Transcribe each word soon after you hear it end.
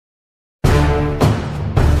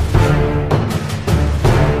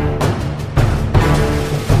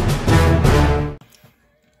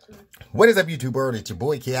What is up, YouTube world? It's your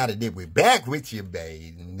boy Chaotic Dip. We're back with you,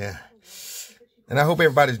 babe. And I hope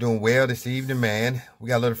everybody's doing well this evening, man. We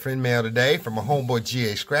got a little friend mail today from my homeboy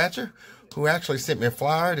GA Scratcher, who actually sent me a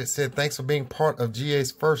flyer that said, thanks for being part of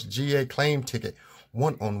GA's first GA claim ticket,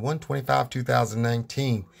 on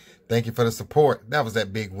 1/25/2019. Thank you for the support. That was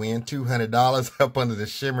that big win, $200 up under the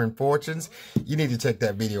shimmering fortunes. You need to check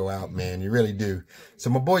that video out, man. You really do.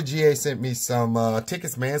 So my boy GA sent me some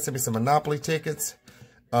tickets, man. Sent me some Monopoly tickets.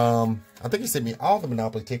 I think he sent me all the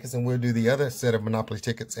Monopoly tickets, and we'll do the other set of Monopoly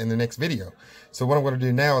tickets in the next video. So what I'm going to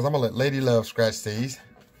do now is I'm going to let Lady Love scratch these,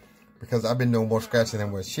 because I've been doing more scratching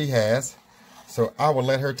than what she has. So I will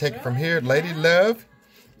let her take it from here. Lady Love,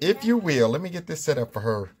 if you will, let me get this set up for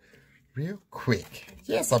her real quick.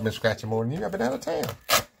 Yes, I've been scratching more than you. I've been out of town.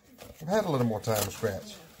 I've had a little more time to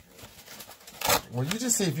scratch. Well, you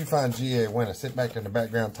just see if you find GA a winner. Sit back in the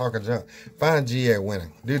background talking junk. Find GA a winner.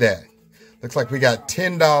 Do that. Looks like we got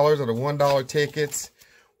 $10 of the $1 tickets.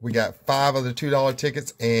 We got 5 of the $2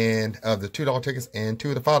 tickets, and of the $2 tickets, and 2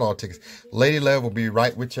 of the $5 tickets. Lady Love will be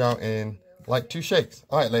right with y'all in like 2 shakes.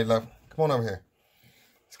 All right, Lady Love, come on over here.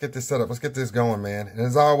 Let's get this set up. Let's get this going, man. And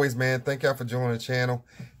as always, man, thank y'all for joining the channel.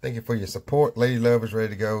 Thank you for your support. Lady Love is ready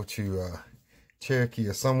to go to Cherokee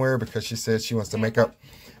or somewhere, because she said she wants to make up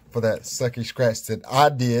for that sucky scratch that I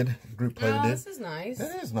did. Group play did. This is nice.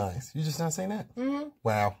 That is nice. You just not saying that? Mm-hmm.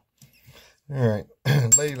 Wow. All right,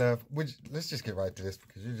 Lady Love, let's just get right to this,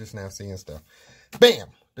 because you're just now seeing stuff. Bam!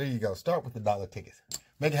 There you go. Start with the dollar tickets.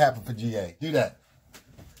 Make it happen for GA. Do that.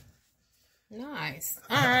 Nice.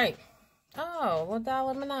 All right. Oh,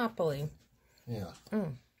 $1 Monopoly. Yeah.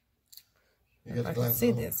 Mm. You I can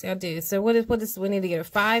see this. I do. So what is we need to get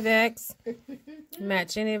a 5X,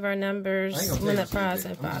 match any of our numbers, win that prize,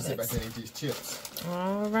 and 5X. These chips.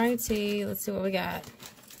 All righty. Let's see what we got.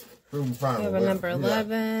 We have a number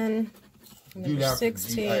 11. Number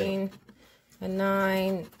 16, a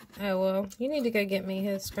 9. Oh, well, you need to go get me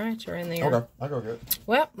his scratcher in there. Okay, I'll go get it.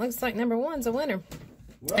 Well, looks like number 1's a winner.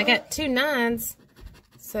 What? I got 2 9s.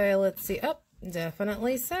 So, let's see. Oh,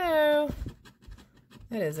 definitely so.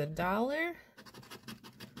 That is $1.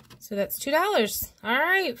 So, that's $2. All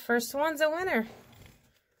right, first one's a winner.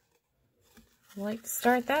 I like to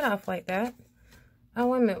start that off like that. Oh,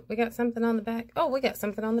 wait a minute. We got something on the back. Oh, we got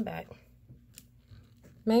something on the back.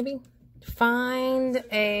 Maybe. Find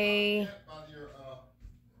a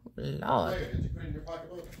Lord.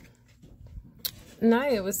 No,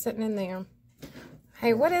 it was sitting in there.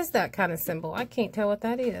 Hey, what is that kind of symbol? I can't tell what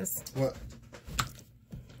that is. What?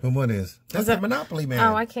 Well, what is? That's a Monopoly man.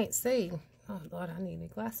 Oh, I can't see. Oh, Lord, I need new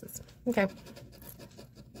glasses. Okay.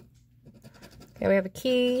 Okay, we have a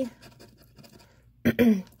key.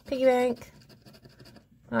 Piggy bank.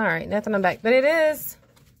 All right, nothing on the back. But it is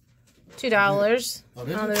 $2 on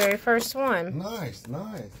the very first one. Nice,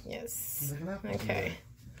 nice. Yes. Okay.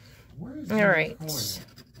 All right.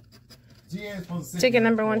 Ticket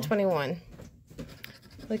number 121.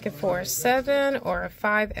 Looking for a 7 or a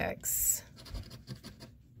 5X.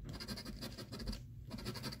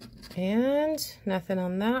 And nothing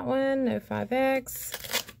on that one. No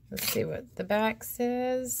 5X. Let's see what the back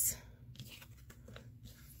says.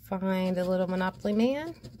 Find a little Monopoly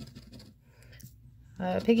man.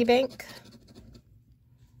 A piggy bank,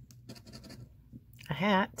 a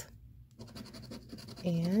hat,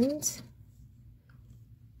 and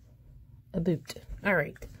a boot. All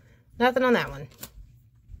right. Nothing on that one.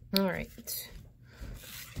 All right.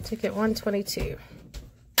 Ticket 122.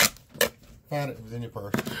 Found it. It was in your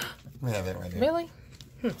purse. Let me have that right there. Really?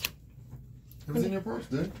 It was in your purse,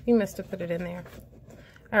 dude. You must have put it in there.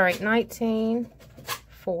 All right. 19,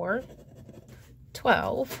 4,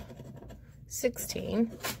 12.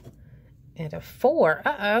 16 and a 4.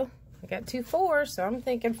 Uh-oh. I got 2 4s, so I'm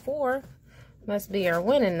thinking 4 must be our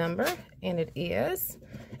winning number, and it is.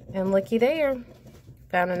 And looky there.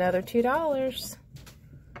 Found another $2.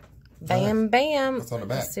 Bam, bam. What's on the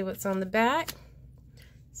back? Let's see what's on the back.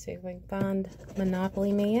 See if we can find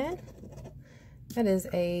Monopoly Man. That is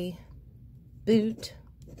a boot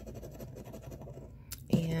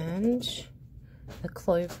and a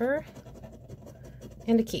clover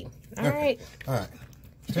and a key. All right. All right.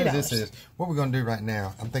 Here's this is what we're going to do right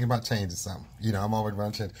now. I'm thinking about changing something. You know, I'm always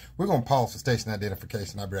running change. We're going to pause for station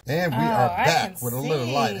identification. And we are back with a little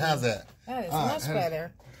light. How's that? That is much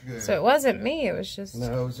better. Good. So it wasn't me. It was just...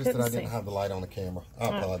 No, it was just that I didn't have the light on the camera.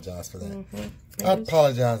 I apologize for that. I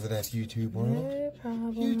apologize to that YouTube world. No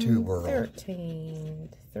problem. YouTube world. 13,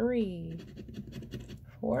 3,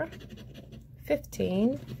 4,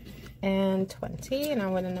 15, and 20. And our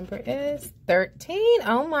winning number is 13.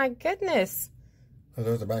 Oh, my goodness. Oh,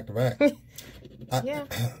 those are back to back. Yeah.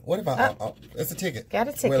 What about, it's a ticket. Got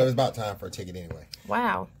a ticket. Well, it was about time for a ticket anyway.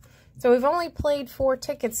 Wow. So we've only played 4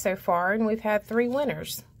 tickets so far, and we've had 3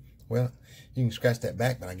 winners. Well, you can scratch that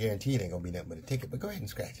back, but I guarantee it ain't going to be nothing but a ticket. But go ahead and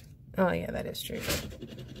scratch it. Oh, yeah, that is true.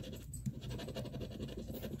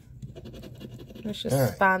 Let's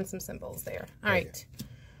just find some symbols there. All right.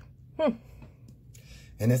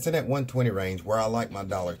 And it's in that 120 range where I like my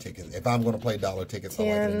dollar tickets. If I'm going to play dollar tickets, 10, I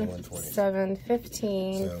like it in the 120. 7,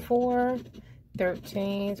 15, So. 4,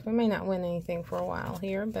 13. So we may not win anything for a while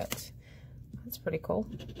here, but that's pretty cool.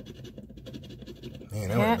 Man,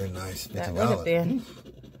 that would have been nice. $50. That would have been.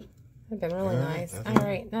 That'd been really nice. All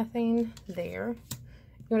right, nothing there.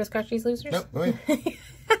 You want to scratch these losers? Nope, go ahead.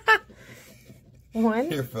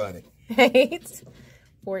 1. You're funny. 8,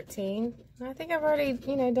 14. I think I've already,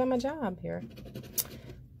 done my job here.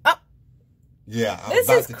 Oh, Yeah, this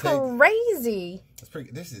is crazy. That's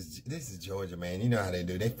pretty. This is Georgia, man. You know how they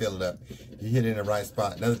do. They fill it up. You hit it in the right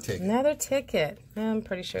spot. Another ticket. Another ticket. I'm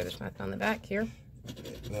pretty sure there's nothing on the back here.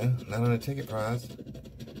 No, not on the ticket prize.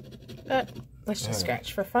 But let's just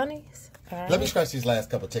scratch for funnies. All right. Let me scratch these last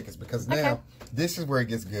couple tickets because now this is where it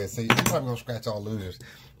gets good. See, you're probably gonna scratch all losers.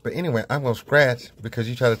 But anyway, I'm gonna scratch because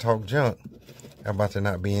you try to talk junk about there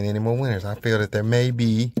not being any more winners. I feel that there may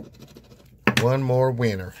be one more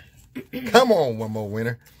winner. Come on, one more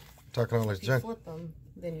winner. I'm talking all this junk. Flip them,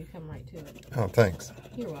 then you come right to it. Oh, thanks.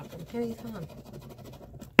 You're welcome. Anytime.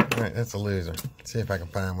 All right, that's a loser. Let's see if I can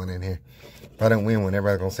find one in here. If I don't win one,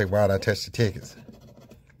 everybody's gonna say, "Why did I touch the tickets?"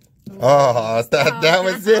 Oh, that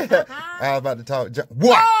was it. I was about to talk junk.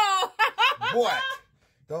 What? Oh! What?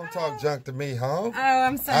 Don't talk junk to me, huh? Oh,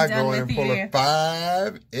 I'm so I done go with in and pull a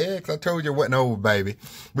 5X. I told you it wasn't over, baby.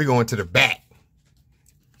 We're going to the back.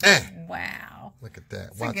 Wow. Look at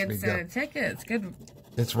that. It's Watch a good me set go. of tickets. Good.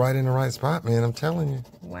 It's right in the right spot, man. I'm telling you.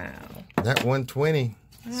 Wow. That 120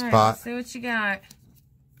 All right, spot. let's see what you got.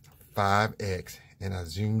 5X. And I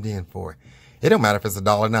zoomed in for it. It don't matter if it's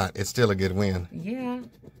 $1 or not. It's still a good win. Yeah.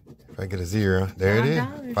 If I get a 0, there it is.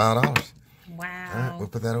 $5. Wow. All right, we'll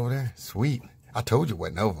put that over there. Sweet. I told you it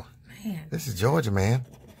wasn't over. Man. This is Georgia, man.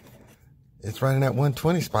 It's right in that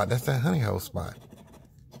 120 spot. That's that honey hole spot.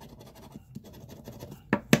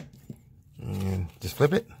 And just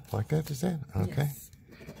flip it like that, just said. Okay. Yes.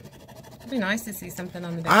 It'd be nice to see something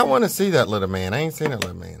on the back. I want to see that little man. I ain't seen that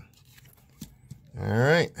little man. All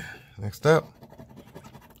right. Next up.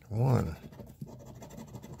 1.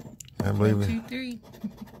 I believe 1, it. 2, 3.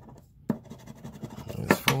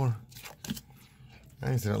 It's 4.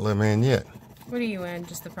 I ain't seen that little man yet. What do you win?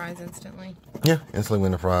 Just the prize instantly? Yeah, instantly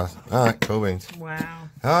win the prize. All right, cool beans. Wow.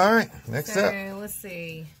 All right, next up. So let's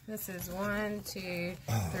see. This is 1, 2,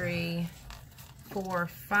 3, 4,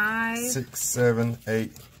 5. 6, 7,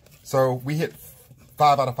 8. So we hit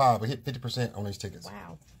 5 out of 5. We hit 50% on these tickets.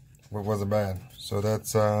 Wow. What wasn't bad. So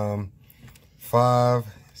that's 5,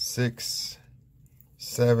 6,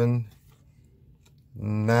 7,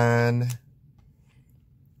 9,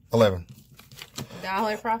 11.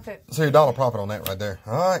 $1 profit. So your $1 profit on that right there.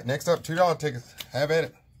 All right, next up, $2 tickets. Have at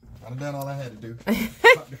it. I've done all I had to do.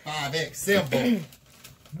 Fuck the 5X symbol.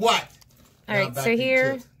 What? All right, so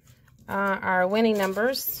here our winning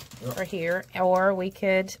numbers are here, or we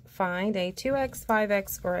could find a 2X,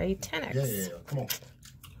 5X, or a 10X. Yeah. Come on.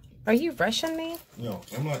 Are you rushing me? No,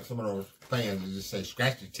 I'm like some of those fans that just say,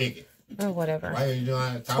 scratch the ticket. Oh, whatever. Why are you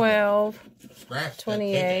doing that? 12, Scratch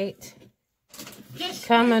 28.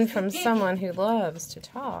 Coming from someone who loves to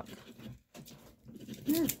talk.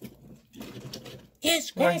 Just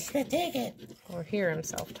scratch the ticket. Or hear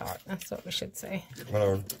himself talk. That's what we should say.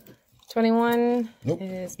 Whatever. 21 Nope.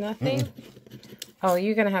 is nothing. Oh,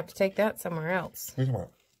 you're going to have to take that somewhere else. What are you talking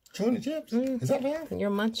about? Chewing the chips? Is that bad? You're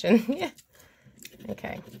munching. Yeah.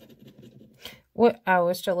 Okay. What? Oh,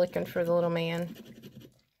 we're still looking for the little man.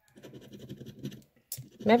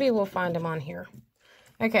 Maybe we'll find him on here.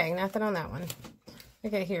 Okay, nothing on that one.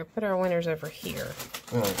 Okay, here, put our winners over here.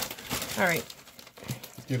 All right. All right.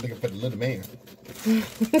 Still looking for the little man.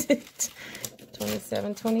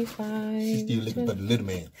 27, 25. She's still looking for the little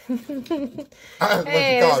man.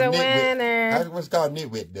 Hey, there's a winner. That's what's called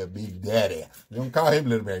nitwit, the big daddy. You don't call him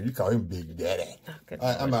little man, you call him big daddy. Oh, good All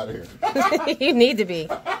right, I'm out of here. You need to be.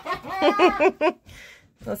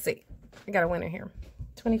 Let's see. I got a winner here.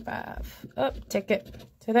 25. Oh, ticket.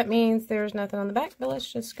 So that means there's nothing on the back, but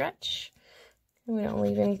let's just scratch. We don't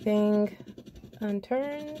leave anything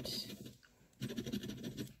unturned.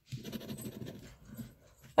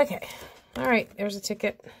 Okay. All right. There's a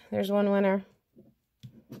ticket. There's one winner.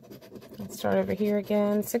 Let's start over here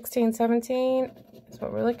again. 16, 17. That's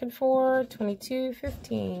what we're looking for. 22,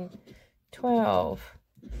 15, 12.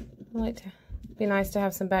 I'd like to be nice to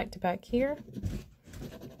have some back-to-back here.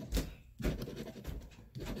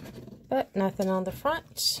 but nothing on the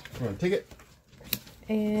front. You want a ticket?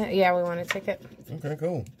 And yeah, we want a ticket. Okay,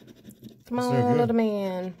 cool. Come on, little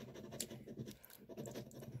man.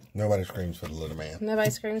 Nobody screams for the little man.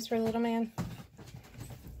 Nobody screams for little man.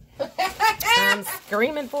 I'm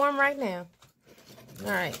screaming for him right now.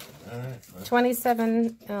 All right.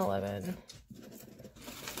 27 and 11.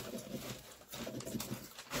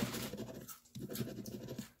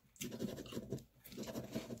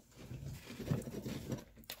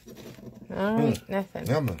 All right, nothing.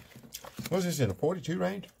 Nothing. What's this in the 42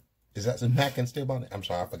 range? Is that some napkin still on it? I'm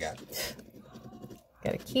sorry, I forgot.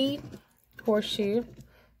 Got a key, horseshoe,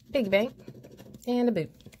 big bank, and a boot.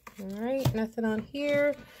 All right, nothing on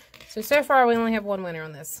here. So far we only have one winner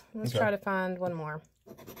on this. Let's try to find one more.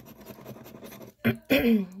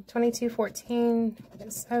 22, 14,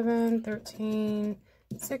 7, 13,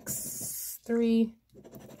 6, 3,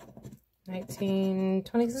 19,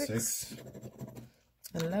 26,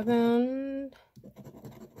 11,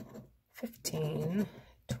 15,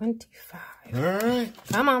 25. All right.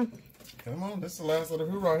 Come on. Come on. This is the last little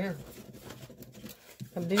hoorah here.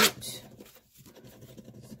 A boot.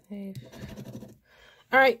 Safe.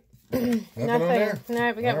 All right. Nothing on there?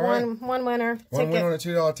 No, we got one winner. One winner on the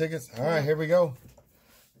 $2 tickets. All right, here we go.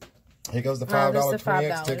 Here goes the $5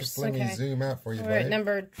 20X tickets. Let me zoom out for you, All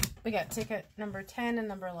right, we got ticket number 10 and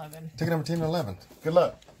number 11. Ticket number 10 and 11. Good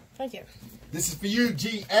luck. Thank you. This is for you,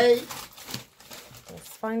 GA. Let's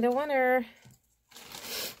find a winner.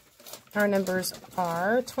 Our numbers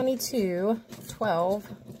are 22, 12,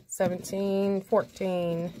 17,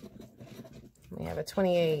 14. We have a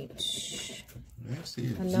 28.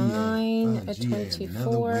 A 9, a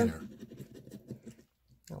 24,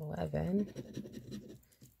 11,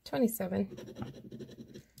 27,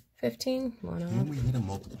 15, one off. We hit a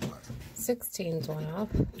multiplier. 16's one off.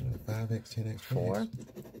 5X, 10X, 4,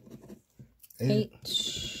 8,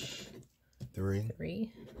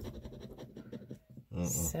 3,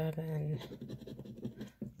 7,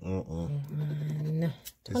 1,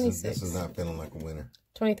 26. This is not feeling like a winner.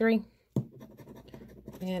 23.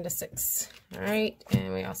 And a 6. All right.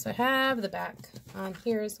 And we also have the back on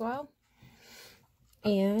here as well.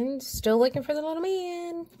 And still looking for the little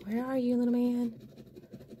man. Where are you, little man?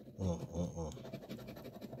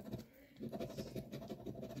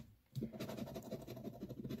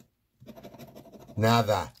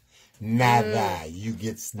 Nada. Nada. You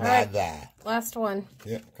get nada. Right. Last one.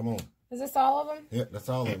 Yeah, come on. Is this all of them? Yeah, that's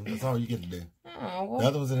all of them. That's all you get to do. Oh, well. The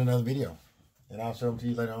other one's in another video. And I'll show them to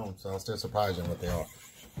you later on. So I'll still surprise you on what they are.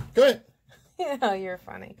 Go ahead. Yeah, you're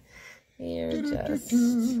funny. You're just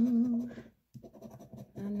a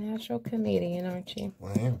natural comedian, aren't you?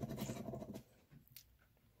 I am.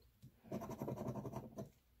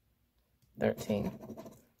 13,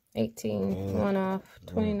 18, one off,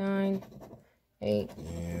 29, 8,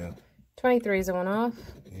 Yeah. 23 is a one off.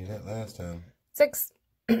 You did that last time. 6,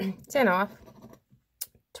 10 off,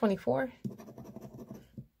 24,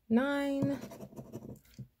 9,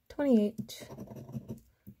 28,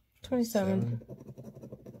 27,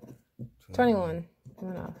 21,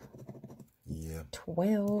 one off. Yeah.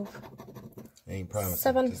 12. Ain't promising.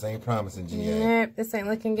 7. This ain't promising, GA. Nope, this ain't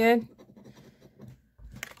looking good.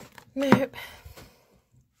 Nope.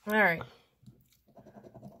 All right.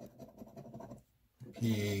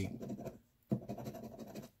 P8.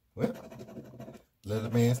 Well,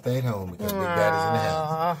 little man stayed home because Big Daddy's in the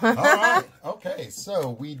house. All right. Okay,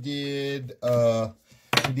 so we did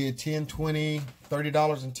 10, 20,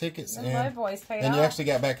 $30 in tickets. My voice paid and you off. actually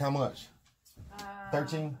got back how much?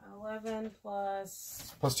 13? 11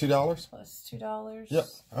 plus $2? plus $2. Yep.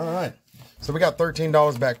 All right. So we got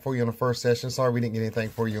 $13 back for you on the first session. Sorry we didn't get anything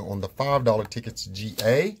for you on the $5 tickets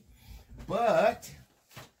GA. But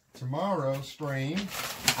tomorrow's stream,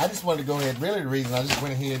 I just wanted to go ahead. Really, the reason I just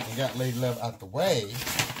went ahead and got Lady Love out the way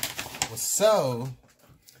was so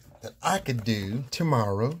that I could do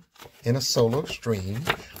tomorrow in a solo stream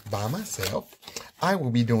by myself. I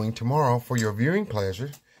will be doing tomorrow, for your viewing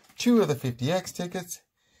pleasure, 2 of the 50X tickets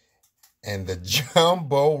and the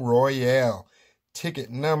Jumbo Royale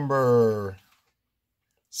ticket number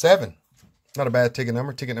 7. Not a bad ticket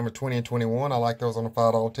number. Ticket number 20 and 21. I like those on the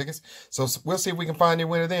 $5 tickets. So we'll see if we can find your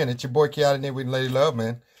winner then. It's your boy Key out in there with Lady Love,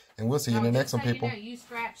 man. And we'll see you in the next one, people. You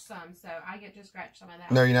scratch some, so I get to scratch some of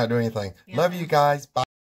that. No, you're not doing anything. Yeah. Love you guys. Bye.